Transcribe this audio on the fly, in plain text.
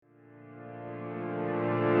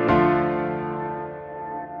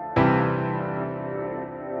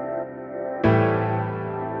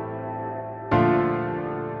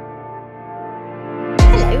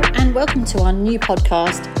welcome to our new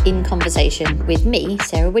podcast, In Conversation, with me,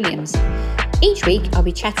 Sarah Williams. Each week I'll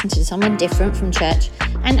be chatting to someone different from church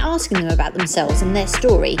and asking them about themselves and their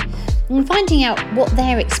story, and finding out what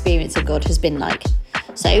their experience of God has been like.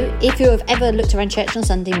 So if you have ever looked around church on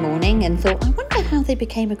Sunday morning and thought, I wonder how they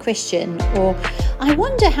became a Christian, or I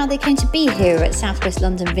wonder how they came to be here at South West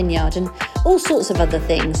London Vineyard, and all sorts of other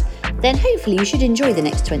things, then hopefully you should enjoy the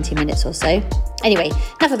next 20 minutes or so. Anyway,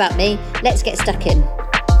 enough about me, let's get stuck in.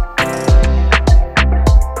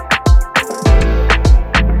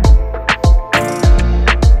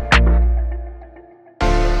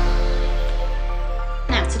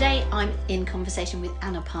 Now today I'm in conversation with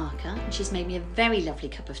Anna Parker, and she's made me a very lovely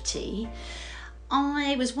cup of tea.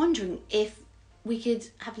 I was wondering if we could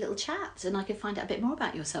have a little chat and I could find out a bit more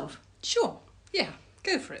about yourself. Sure, yeah,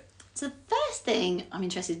 go for it. So the first thing I'm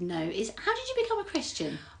interested to know is, how did you become a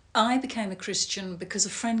Christian? I became a Christian because a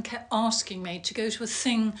friend kept asking me to go to a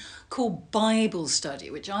thing called Bible study,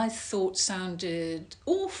 which I thought sounded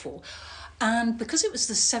awful. And because it was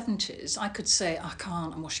the 70s, I could say, I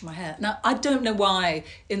can't, I'm washing my hair. Now, I don't know why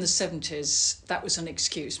in the 70s that was an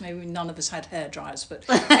excuse. Maybe none of us had hairdryers, but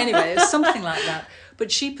anyway, it's something like that.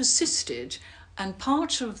 But she persisted. And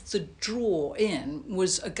part of the draw in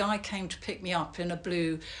was a guy came to pick me up in a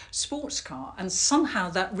blue sports car, and somehow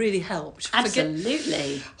that really helped.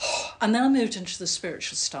 Absolutely. And then I moved into the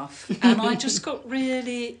spiritual stuff, and I just got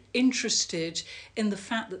really interested in the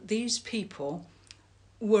fact that these people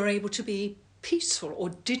were able to be peaceful or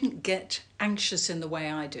didn't get anxious in the way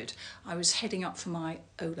I did. I was heading up for my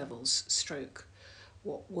O-levels stroke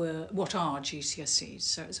what are GCSEs,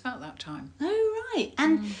 so it's about that time. Oh, right.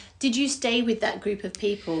 And did you stay with that group of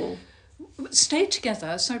people? Stayed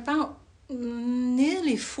together, so about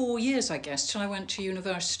nearly 4 years, I guess, till I went to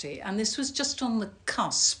university. And this was just on the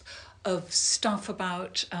cusp of stuff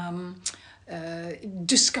about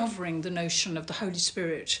discovering the notion of the Holy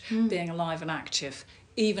Spirit being alive and active,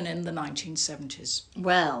 even in the 1970s.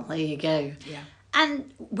 Well, there you go. Yeah.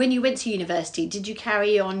 And when you went to university, did you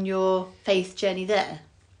carry on your faith journey there?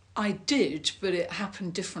 I did, but it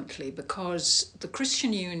happened differently because the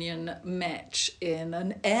Christian Union met in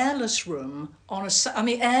an airless room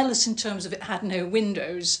airless in terms of it had no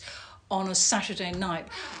windows, on a Saturday night.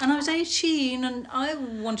 And I was 18 and I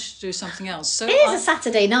wanted to do something else. So it is a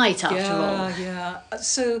Saturday night after all. Yeah.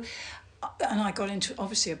 So, and I got into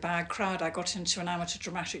obviously a bad crowd. I got into an amateur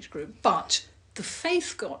dramatics group, but the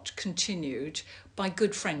faith got continued by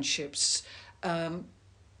good friendships,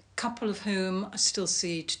 couple of whom I still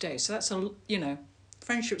see today. So that's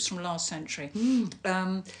friendships from last century.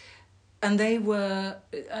 And they were,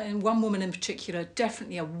 and one woman in particular,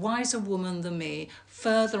 definitely a wiser woman than me,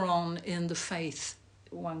 further on in the faith,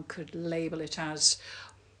 one could label it as.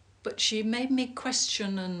 But she made me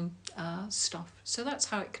question and stuff. So that's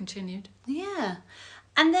how it continued. Yeah.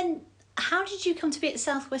 And then how did you come to be at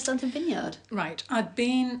South West London Vineyard? Right. I'd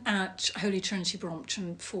been at Holy Trinity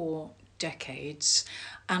Brompton for decades,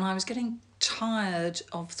 and I was getting tired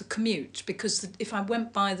of the commute because if I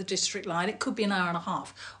went by the district line, it could be an hour and a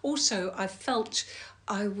half. Also, I felt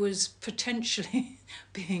I was potentially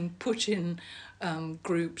being put in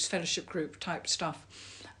groups, fellowship group type stuff,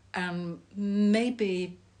 and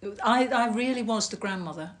maybe I really was the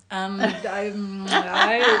grandmother, and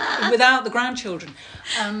I without the grandchildren,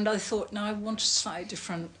 and I thought, no, I want a slightly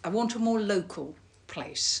different. I want a more local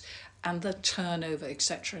place, and the turnover,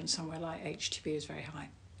 etc., in somewhere like HTB is very high.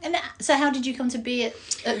 And so, how did you come to be at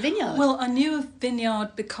Vineyard? Well, I knew of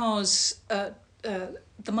Vineyard because the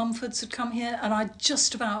Mumfords had come here, and I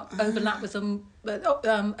just about overlapped with them.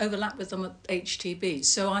 Overlapped with them at HTB,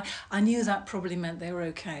 so I knew that probably meant they were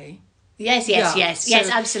okay. Yes,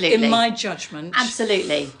 absolutely. In my judgment.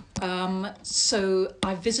 Absolutely. So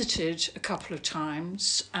I visited a couple of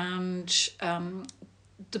times, and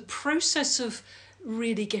the process of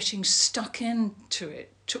really getting stuck into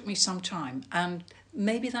it took me some time. And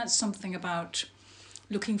maybe that's something about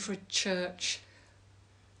looking for a church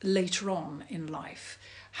later on in life.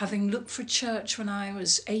 Having looked for a church when I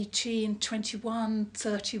was 18, 21,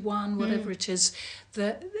 31, whatever it is,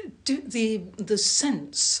 the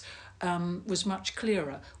sense was much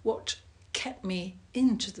clearer. What kept me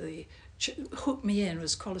hooked me in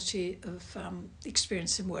was quality of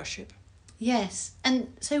experience in worship. Yes.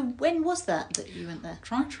 And so when was that you went there?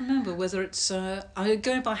 Trying to remember whether it's... I'm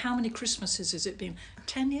going by how many Christmases has it been?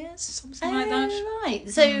 10 years? Something like that? Right.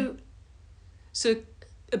 So... So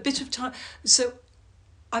a bit of time... So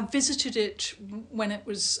I visited it when it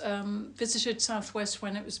was... visited Southwest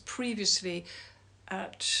when it was previously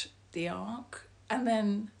at the Ark, and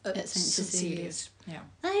then at St Cecilia's. Yeah.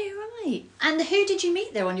 Oh, right. And who did you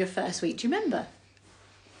meet there on your first week? Do you remember?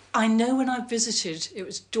 I know when I visited, it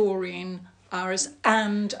was Doreen, Iris,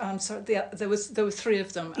 and I'm sorry, there were three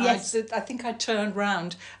of them. Yes. I think I turned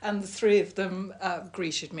round and the three of them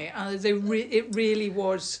greeted me. It really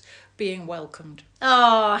was being welcomed.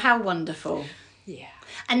 Oh, how wonderful. Yeah.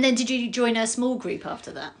 And then did you join a small group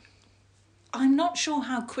after that? I'm not sure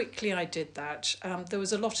how quickly I did that. There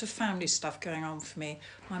was a lot of family stuff going on for me.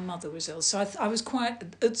 My mother was ill, so I was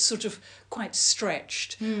quite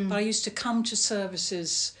stretched. But I used to come to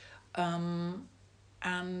services, and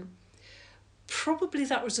probably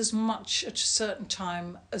that was as much at a certain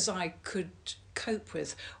time as I could cope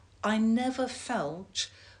with. I never felt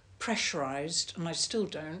pressurised, and I still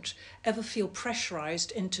don't ever feel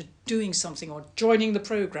pressurised into doing something or joining the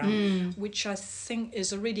programme, which I think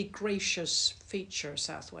is a really gracious feature of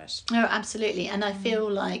Southwest. Oh, absolutely. And I feel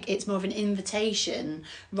like it's more of an invitation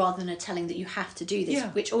rather than a telling that you have to do this,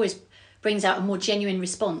 which always brings out a more genuine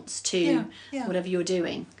response to whatever you're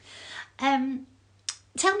doing.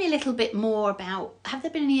 Tell me a little bit more about, have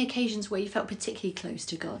there been any occasions where you felt particularly close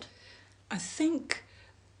to God? I think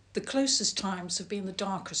the closest times have been the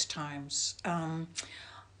darkest times. I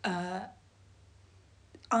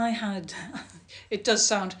had, it does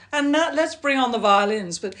sound, and now let's bring on the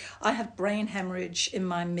violins, but I had brain hemorrhage in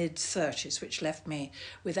my mid-30s, which left me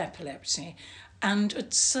with epilepsy. And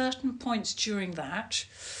at certain points during that,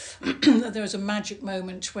 there was a magic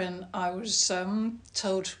moment when I was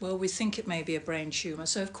told, well, we think it may be a brain tumour.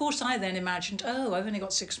 So, of course, I then imagined, I've only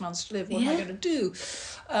got 6 months to live. What am I going to do?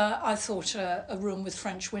 I thought a room with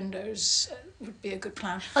French windows would be a good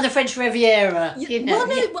plan. Oh, the French Riviera, you know. Well,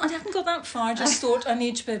 no, I hadn't got that far. I just thought I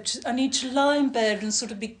need to lie in bed and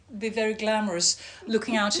sort of be very glamorous,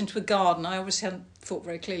 looking out into a garden. I obviously hadn't thought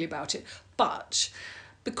very clearly about it. But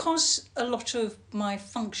because a lot of my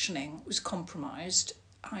functioning was compromised,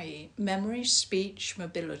 i.e. memory, speech,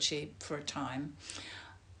 mobility for a time,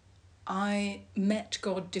 I met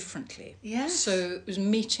God differently. Yes. So it was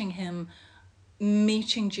meeting him,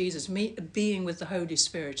 meeting Jesus, being with the Holy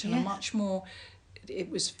Spirit, and a much more,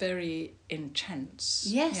 it was very intense.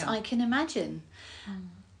 Yes, I can imagine.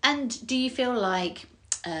 And do you feel like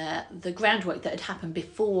the groundwork that had happened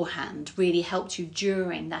beforehand really helped you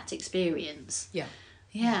during that experience?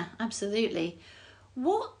 Yeah, absolutely.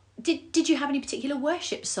 What did you have any particular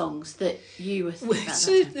worship songs that you were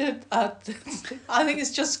thinking about? I think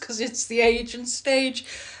it's just because it's the age and stage.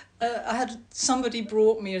 Somebody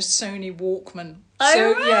brought me a Sony Walkman. Oh,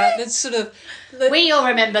 so right. yeah, that's sort of. We all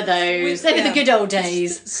remember those. They were the good old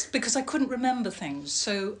days. It's because I couldn't remember things,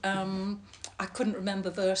 so I couldn't remember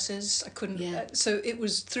verses. I couldn't. So it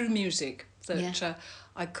was through music that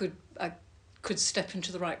I could step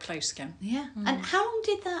into the right place again. Yeah. And how long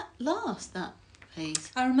did that last, that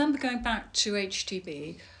phase? I remember going back to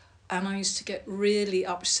HTB and I used to get really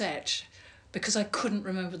upset because I couldn't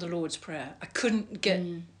remember the Lord's Prayer. I couldn't get...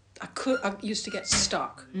 I used to get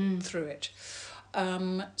stuck through it.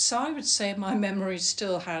 So I would say my memory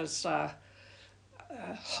still has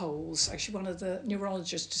holes. Actually, one of the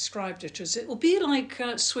neurologists described it as, it will be like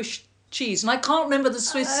Swiss cheese, and I can't remember the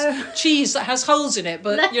Swiss cheese that has holes in it,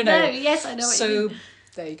 but you know. No, yes, I know what you mean. So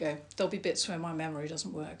there you go. There'll be bits where my memory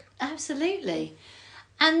doesn't work. Absolutely.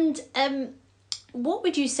 And what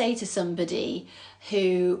would you say to somebody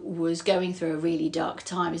who was going through a really dark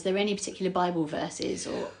time? Is there any particular Bible verses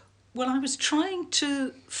or? Well, I was trying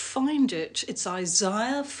to find it. It's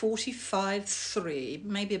Isaiah 45:3,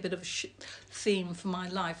 maybe a bit of a theme for my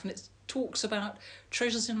life, and it talks about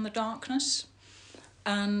treasures in the darkness.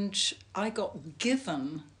 And I got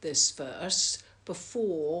given this verse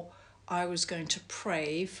before I was going to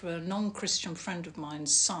pray for a non-Christian friend of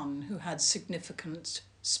mine's son who had significant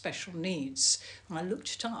special needs. And I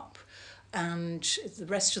looked it up, and the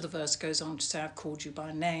rest of the verse goes on to say, I've called you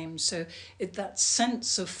by name. So that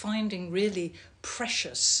sense of finding really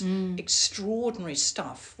precious, extraordinary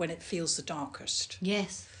stuff when it feels the darkest.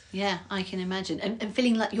 Yes. Yeah, I can imagine. And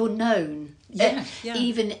feeling like you're known. Yeah.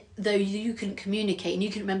 Even though you couldn't communicate and you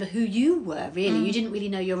couldn't remember who you were, really. You didn't really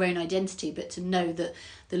know your own identity, but to know that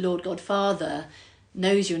the Lord God Father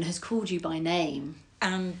knows you and has called you by name.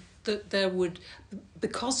 And that there would,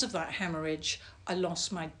 because of that hemorrhage, I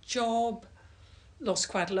lost my job, lost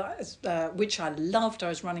quite a lot, which I loved. I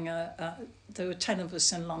was running there were 10 of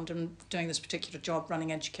us in London doing this particular job,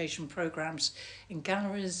 running education programmes in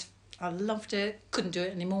galleries. I loved it, couldn't do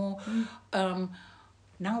it anymore. Now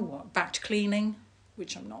what? Back to cleaning,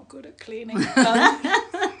 which I'm not good at cleaning.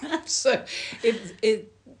 So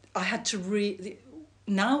I had to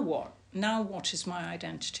now what? Now what is my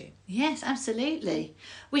identity? Yes, absolutely.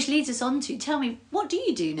 Which leads us on to, tell me, what do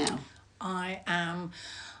you do now? I am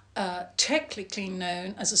technically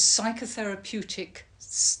known as a psychotherapeutic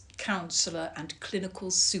counsellor and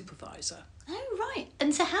clinical supervisor. Oh, right.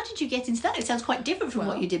 And so how did you get into that? It sounds quite different from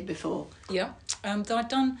what you did before. Yeah. Though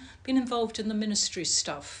been involved in the ministry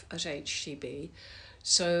stuff at HTB.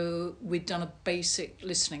 So we'd done a basic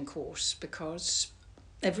listening course because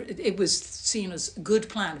it was seen as a good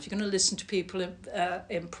plan. If you're going to listen to people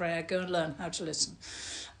in prayer, go and learn how to listen.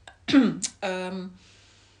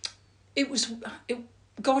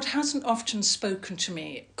 God hasn't often spoken to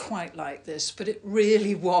me quite like this, but it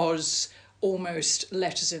really was almost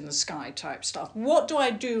letters in the sky type stuff. What do I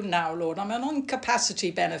do now, Lord? I'm on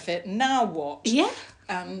incapacity benefit. Now what? Yeah.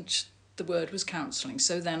 And the word was counselling.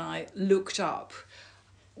 So then I looked up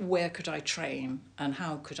where could I train and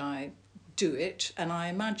how could I do it. And I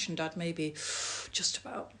imagined I'd maybe just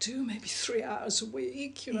about do maybe 3 hours a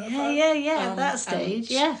week. At that stage,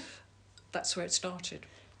 yeah. That's where it started.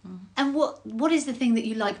 And what is the thing that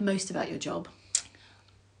you like most about your job?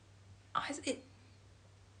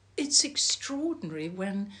 It's extraordinary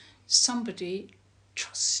when somebody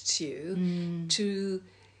trusts you to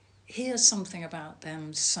hear something about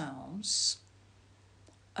themselves.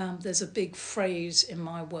 There's a big phrase in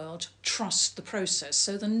my world, trust the process.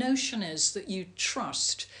 So the notion is that you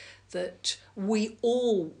trust that we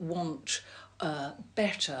all want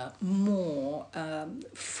better, more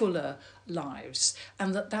fuller lives,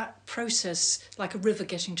 and that process, like a river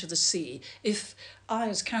getting to the sea, if I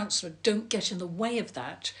as counsellor don't get in the way of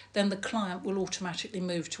that, then the client will automatically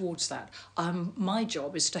move towards that. My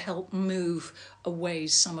job is to help move away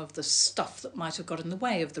some of the stuff that might have got in the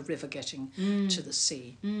way of the river getting to the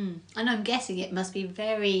sea. And I'm guessing it must be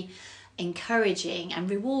very encouraging and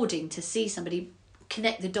rewarding to see somebody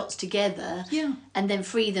connect the dots together, and then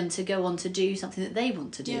free them to go on to do something that they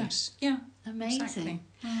want to do. Yes, yeah. Amazing. Exactly.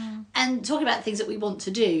 And talking about things that we want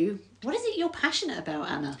to do, what is it you're passionate about,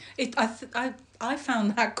 Anna? I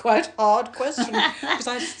found that quite a hard question because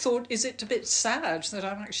I thought, is it a bit sad that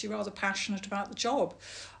I'm actually rather passionate about the job?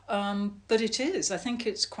 But it is. I think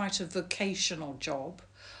it's quite a vocational job.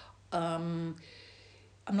 I'm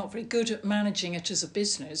not very good at managing it as a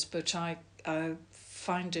business, but I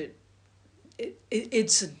find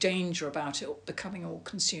it's a danger about it becoming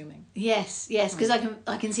all-consuming. Yes, because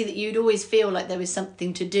I can see that you'd always feel like there was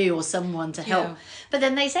something to do or someone to help. Yeah. But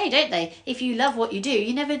then they say, don't they, if you love what you do,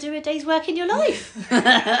 you never do a day's work in your life.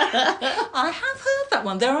 I have heard that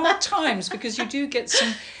one. There are times, because you do get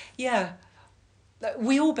some,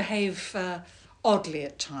 we all behave oddly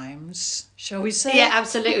at times, shall we say? Yeah,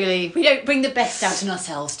 absolutely. We don't bring the best out in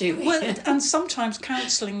ourselves, do we? Well, and sometimes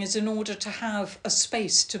counselling is in order to have a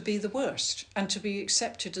space to be the worst and to be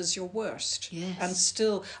accepted as your worst. Yes.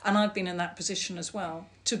 And I've been in that position as well,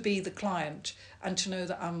 to be the client and to know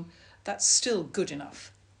that that's still good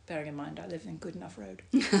enough. Bearing in mind I live in Goodenough Road.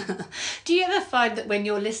 Do you ever find that when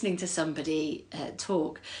you're listening to somebody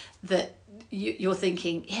talk that you're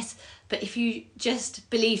thinking, yes, but if you just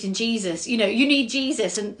believed in Jesus, you need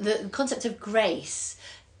Jesus, and the concept of grace,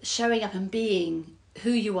 showing up and being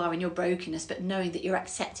who you are in your brokenness, but knowing that you're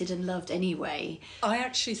accepted and loved anyway. I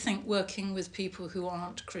actually think working with people who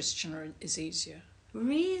aren't Christian is easier.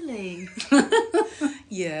 Really?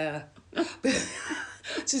 Yeah.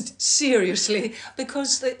 Seriously,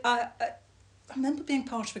 because I remember being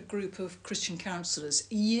part of a group of Christian counsellors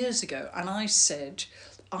years ago, and I said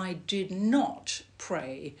I did not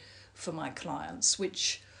pray for my clients,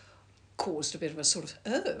 which caused a bit of a sort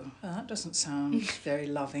of, that doesn't sound very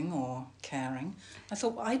loving or caring. I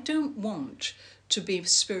thought, I don't want to be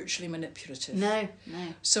spiritually manipulative. No.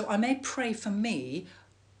 So I may pray for me,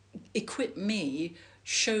 equip me,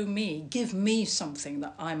 show me, give me something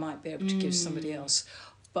that I might be able to give somebody else.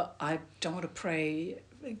 But I don't want to pray.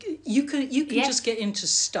 You can just get into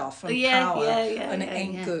stuff and power, and it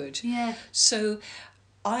ain't good. Yeah. So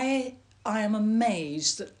I am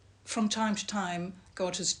amazed that from time to time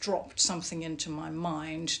God has dropped something into my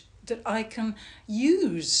mind that I can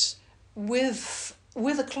use with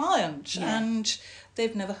a client, and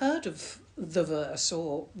they've never heard of the verse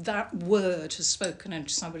or that word has spoken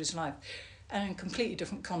into somebody's life. And in a completely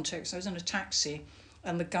different context, I was in a taxi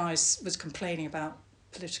and the guy was complaining about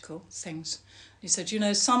political things. He said,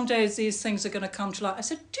 some days these things are going to come to light. I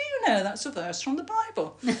said, do you know that's a verse from the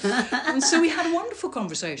Bible? And so we had a wonderful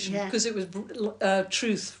conversation because it was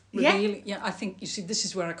truth revealing. Yeah, I think, this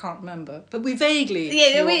is where I can't remember. But we vaguely...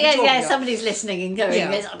 somebody's listening and going.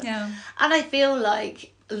 Yeah. And I feel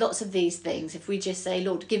like lots of these things, if we just say,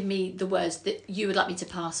 Lord, give me the words that you would like me to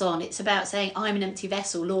pass on, it's about saying, I'm an empty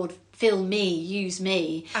vessel, Lord, fill me, use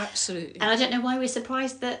me. Absolutely. And I don't know why we're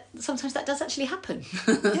surprised that sometimes that does actually happen.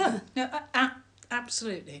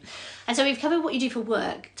 Absolutely. And so we've covered what you do for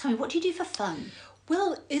work. Tell me, what do you do for fun?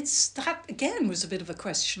 Well, that again was a bit of a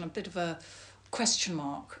question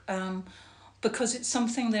mark, because it's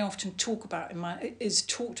something they often talked about in my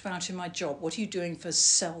job. What are you doing for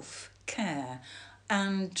self-care?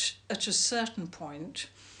 And at a certain point,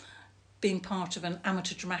 being part of an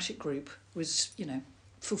amateur dramatic group was,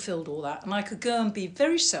 fulfilled all that. And I could go and be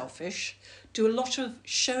very selfish, do a lot of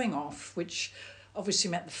showing off, which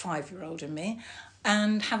obviously met the 5-year-old in me,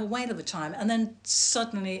 and have a whale of a time. And then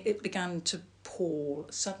suddenly it began to pall.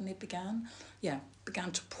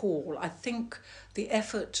 Began to pall. I think the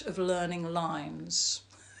effort of learning lines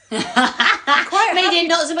made it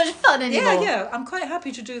not so much fun anymore. Yeah, I'm quite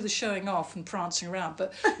happy to do the showing off and prancing around,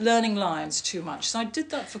 but learning lines too much. So I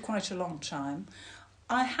did that for quite a long time.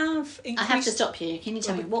 I have to stop you. Can you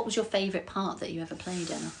tell me, what was your favourite part that you ever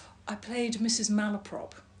played, Emma? I played Mrs.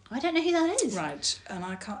 Malaprop. I don't know who that is. Right, and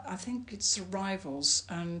I think it's the Rivals,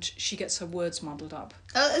 and she gets her words muddled up.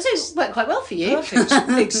 Oh, so it worked quite well for you. Perfect,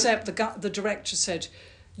 except the director said,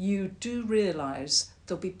 you do realise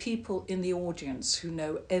there'll be people in the audience who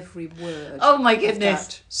know every word oh my goodness. Of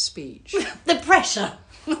that speech. The pressure.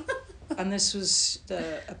 And this was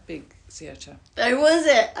a big theatre. Oh, was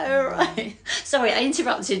it? Oh, right. Sorry, I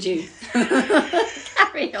interrupted you.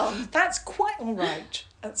 Carry on. That's quite all right.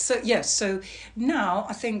 So now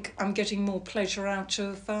I think I'm getting more pleasure out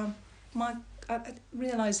of I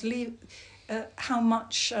realise how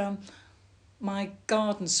much my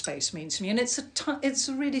garden space means to me, and it's a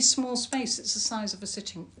really small space. It's the size of a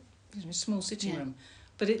small sitting room,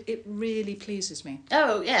 but it really pleases me.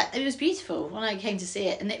 Oh yeah, it was beautiful when I came to see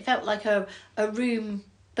it, and it felt like a room,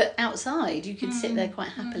 but outside. You could sit there quite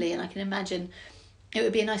happily, and I can imagine it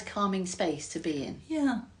would be a nice calming space to be in.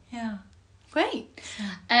 Yeah. Great.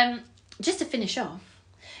 Just to finish off,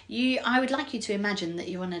 I would like you to imagine that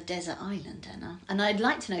you're on a desert island, Anna, and I'd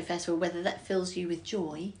like to know first of all whether that fills you with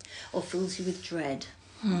joy or fills you with dread.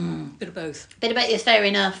 Bit of both. Yes, fair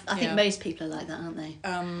enough. I think most people are like that, aren't they?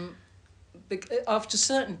 After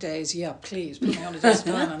certain days, please put me on a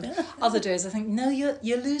desert island. Other days, I think, no,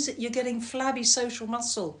 you lose it. You're getting flabby social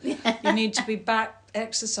muscle. You need to be back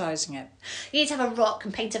exercising it. You need to have a rock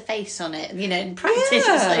and paint a face on it, and practice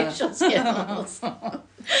your social skills.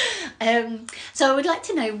 So I would like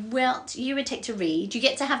to know what you would take to read. You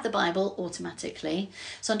get to have the Bible automatically.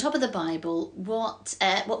 So on top of the Bible, what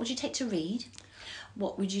would you take to read?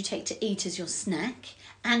 What would you take to eat as your snack?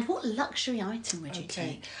 And what luxury item would you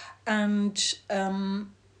take? And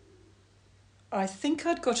I think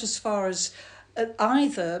I'd got as far as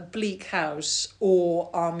either Bleak House or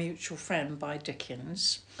Our Mutual Friend by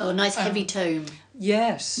Dickens. Oh, nice heavy tome.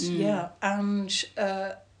 Yes, yeah. And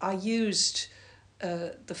I used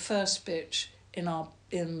the first bit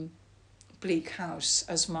in Bleak House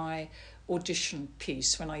as my audition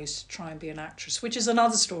piece when I used to try and be an actress, which is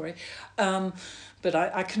another story. But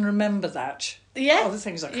I can remember that. Yeah. Other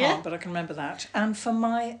things I can't, but I can remember that. And for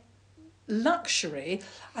my luxury,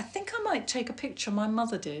 I think I might take a picture my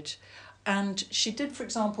mother did. And she did, for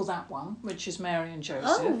example, that one, which is Mary and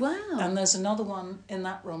Joseph. Oh, wow. And there's another one in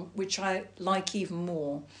that room, which I like even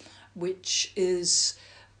more, which is,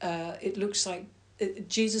 it looks like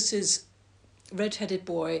Jesus' red-headed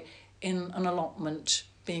boy in an allotment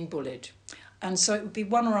being bullied. And so it would be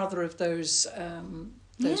one or other of those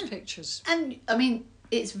pictures. And, I mean,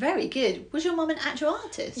 it's very good. Was your mum an actual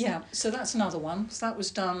artist? Yeah, so that's another one. So that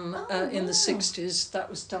was done in the 60s. That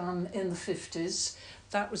was done in the 50s.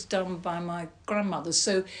 That was done by my grandmother.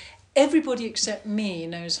 So everybody except me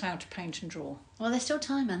knows how to paint and draw. Well, there's still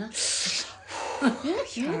time, Anna.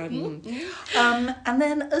 And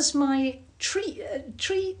then as my treat,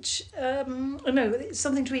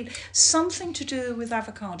 something to eat, something to do with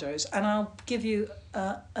avocados. And I'll give you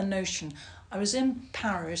a notion. I was in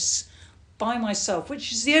Paris by myself,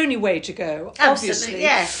 which is the only way to go, obviously. Absolutely,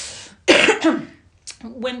 yes.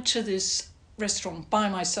 Went to this restaurant by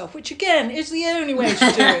myself, which again is the only way to do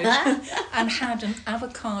it, and had an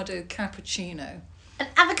avocado cappuccino. An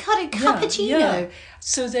avocado cappuccino? Yeah.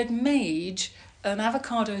 So they'd made an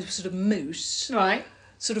avocado sort of mousse. Right.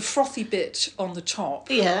 Sort of frothy bit on the top.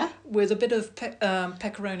 Yeah. With a bit of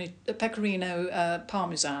pecorino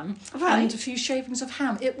parmesan. Right. And a few shavings of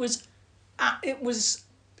ham. It was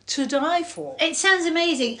to die for. It sounds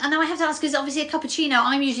amazing. And now I have to ask, because obviously a cappuccino,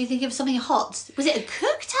 I'm usually thinking of something hot. Was it a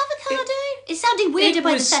cooked avocado? It sounded weirder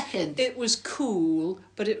by the second. It was cool,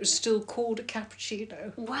 but it was still called a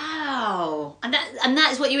cappuccino. Wow. And that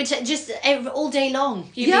is what you would say, just all day long.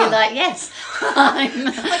 You'd be like, yes.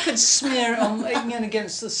 I could smear it on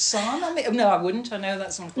against the sun. I mean, no, I wouldn't. I know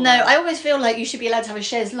that's not. No, I always feel like you should be allowed to have a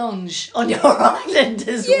chaise lounge on your island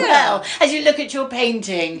as well, as you look at your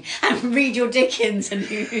painting and read your Dickens and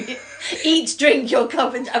you Eat, drink your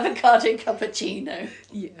avocado cappuccino.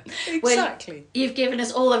 Yeah, exactly. Well, you've given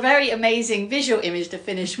us all a very amazing visual image to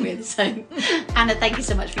finish with. So, Anna, thank you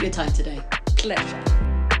so much for your time today. Pleasure.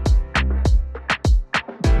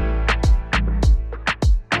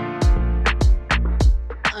 I'm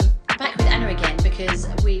back with Anna again because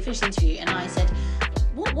we finished the interview and I said,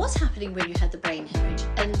 what was happening when you had the brain hemorrhage?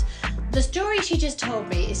 And the story she just told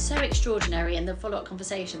me is so extraordinary, and the follow-up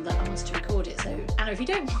conversation, that I wanted to record it. So, Anna, if you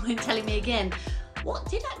don't mind telling me again, what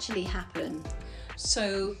did actually happen?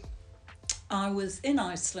 So I was in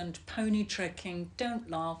Iceland, pony trekking,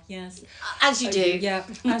 don't laugh, yes. As you do. Yeah,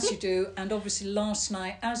 as you do. And obviously last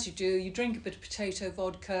night, as you do, you drink a bit of potato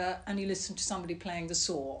vodka and you listen to somebody playing the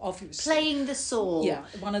saw, obviously. Playing the saw. Yeah,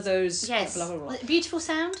 one of those. Yes. Blah, blah, blah. Beautiful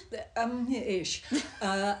sound? Ish.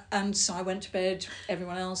 And so I went to bed,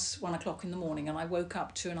 everyone else, 1 o'clock in the morning, and I woke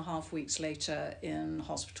up 2.5 weeks later in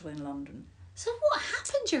hospital in London. So what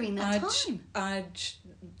happened during that time?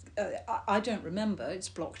 I don't remember. It's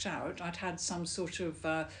blocked out. I'd had some sort of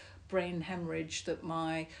brain hemorrhage that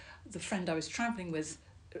the friend I was travelling with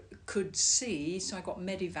could see. So I got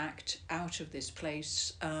medevaced out of this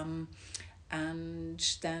place, and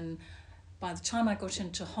then by the time I got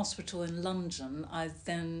into hospital in London, I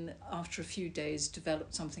then, after a few days,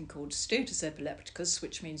 developed something called status epilepticus,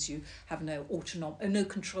 which means you have no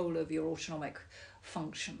control over your autonomic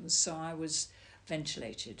functions. So I was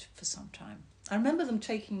ventilated for some time. I remember them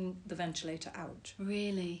taking the ventilator out.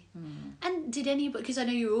 Really? And did anybody, because I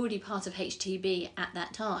know you were already part of HTB at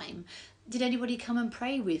that time, did anybody come and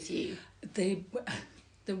pray with you? There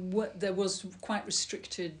was quite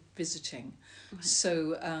restricted visiting. Right.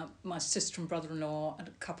 So my sister and brother-in-law and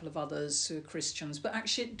a couple of others who are Christians, but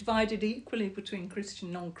actually it divided equally between Christian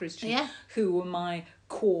and non-Christian, who were my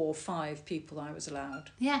core 5 people I was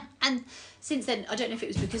allowed. Yeah, and since then, I don't know if it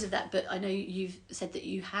was because of that, but I know you've said that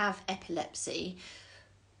you have epilepsy.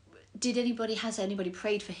 Has anybody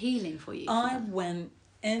prayed for healing for you? I went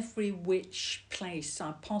every which place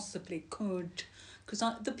I possibly could, because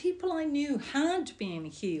the people I knew had been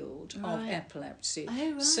healed of epilepsy.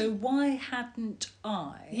 Oh, right. So why hadn't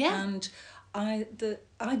I? Yeah. And I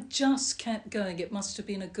just kept going. It must have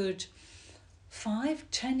been a good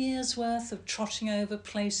 5-10 years worth of trotting over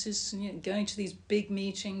places and going to these big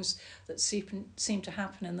meetings that seemed to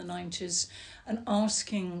happen in the 90s and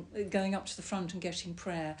going up to the front and getting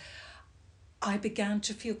prayer. I began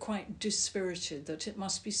to feel quite dispirited, that it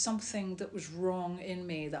must be something that was wrong in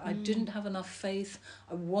me, that I didn't have enough faith.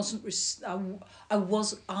 I wasn't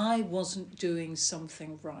doing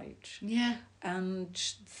something right. Yeah.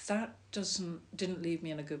 And that didn't leave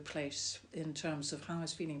me in a good place in terms of how I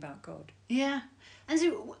was feeling about God. Yeah. And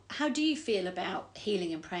so how do you feel about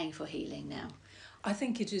healing and praying for healing now? I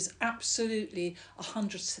think it is absolutely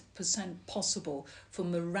 100% possible for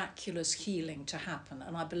miraculous healing to happen.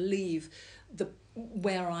 And I believe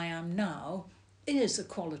where I am now is a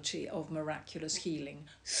quality of miraculous healing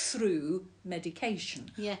through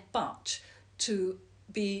medication. Yeah. But to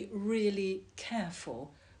be really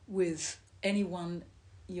careful with anyone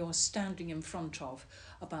you're standing in front of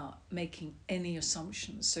about making any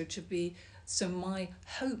assumptions. So my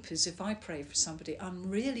hope is, if I pray for somebody, I'm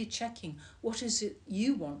really checking, what is it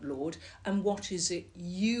you want, Lord, and what is it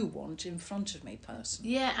you want in front of me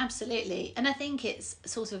personally? Yeah, absolutely. And I think it's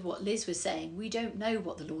sort of what Liz was saying. We don't know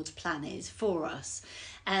what the Lord's plan is for us.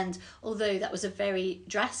 And although that was a very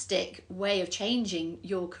drastic way of changing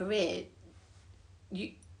your career,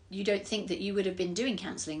 you don't think that you would have been doing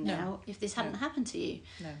counselling now if this hadn't happened to you.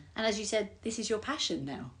 No. And as you said, this is your passion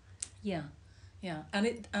now. Yeah. Yeah,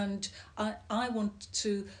 and I want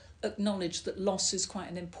to acknowledge that loss is quite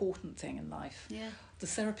an important thing in life. Yeah. The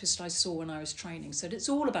therapist I saw when I was training said it's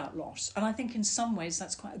all about loss, and I think in some ways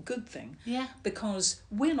that's quite a good thing. Yeah. Because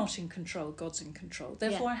we're not in control, God's in control.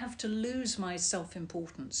 Therefore, I have to lose my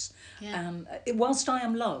self-importance. Yeah. Whilst I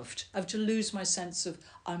am loved, I have to lose my sense of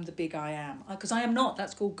I'm the big I am, because I am not.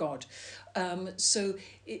 That's called God. For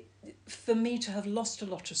me to have lost a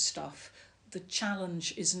lot of stuff, the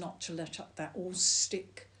challenge is not to let that all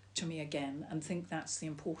stick to me again and think that's the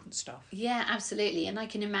important stuff. Yeah, absolutely. And I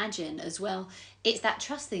can imagine as well, it's that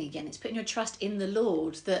trust thing again. It's putting your trust in the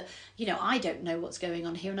Lord that, I don't know what's going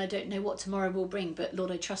on here and I don't know what tomorrow will bring, but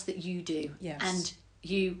Lord, I trust that you do. Yes. And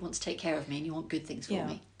you want to take care of me and you want good things for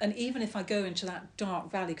me. And even if I go into that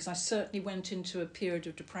dark valley, because I certainly went into a period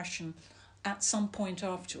of depression at some point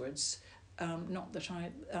afterwards, not that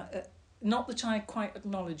I quite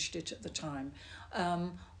acknowledged it at the time,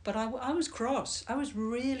 but I was cross. I was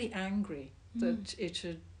really angry that it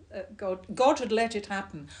had God had let it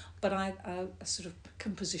happen, but I sort of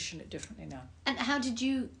can position it differently now. And how did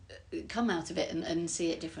you come out of it and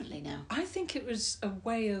see it differently now? I think it was a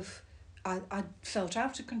way of, I felt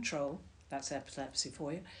out of control. That's epilepsy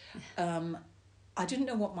for you. I didn't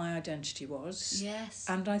know what my identity was. Yes.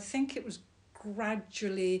 And I think it was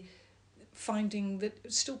gradually finding that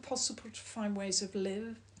it's still possible to find ways of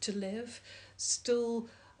live, still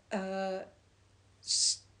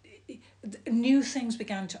new things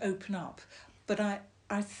began to open up. But I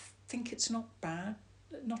think it's not a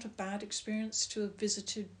bad experience to have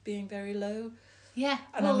visited being very low. Yeah,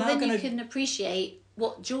 and well then you can appreciate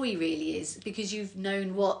what joy really is, because you've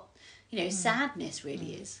known what, sadness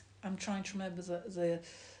really is. I'm trying to remember the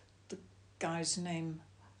guy's name.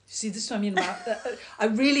 See, this is what I mean about. I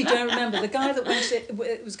really don't remember the guy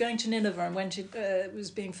that was going to Nineveh and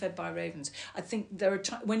was being fed by ravens. I think there are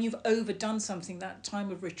when you've overdone something, that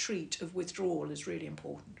time of retreat, of withdrawal, is really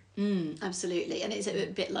important. Absolutely, and it's a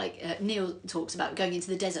bit like Neil talks about going into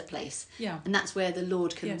the desert place. Yeah, and that's where the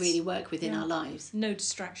Lord can really work within our lives. No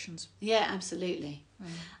distractions. Yeah, absolutely.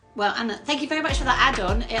 Well, Anna, thank you very much for that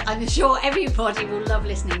add-on. I'm sure everybody will love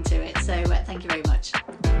listening to it. So thank you very much.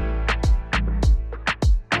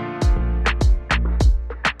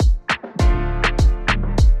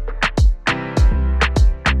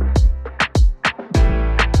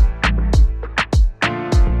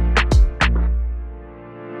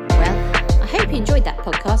 Enjoyed that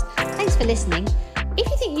podcast. Thanks for listening. If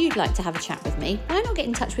you think you'd like to have a chat with me, why not get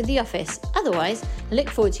in touch with the office? Otherwise, I look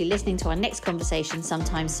forward to you listening to our next conversation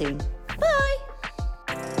sometime soon. Bye!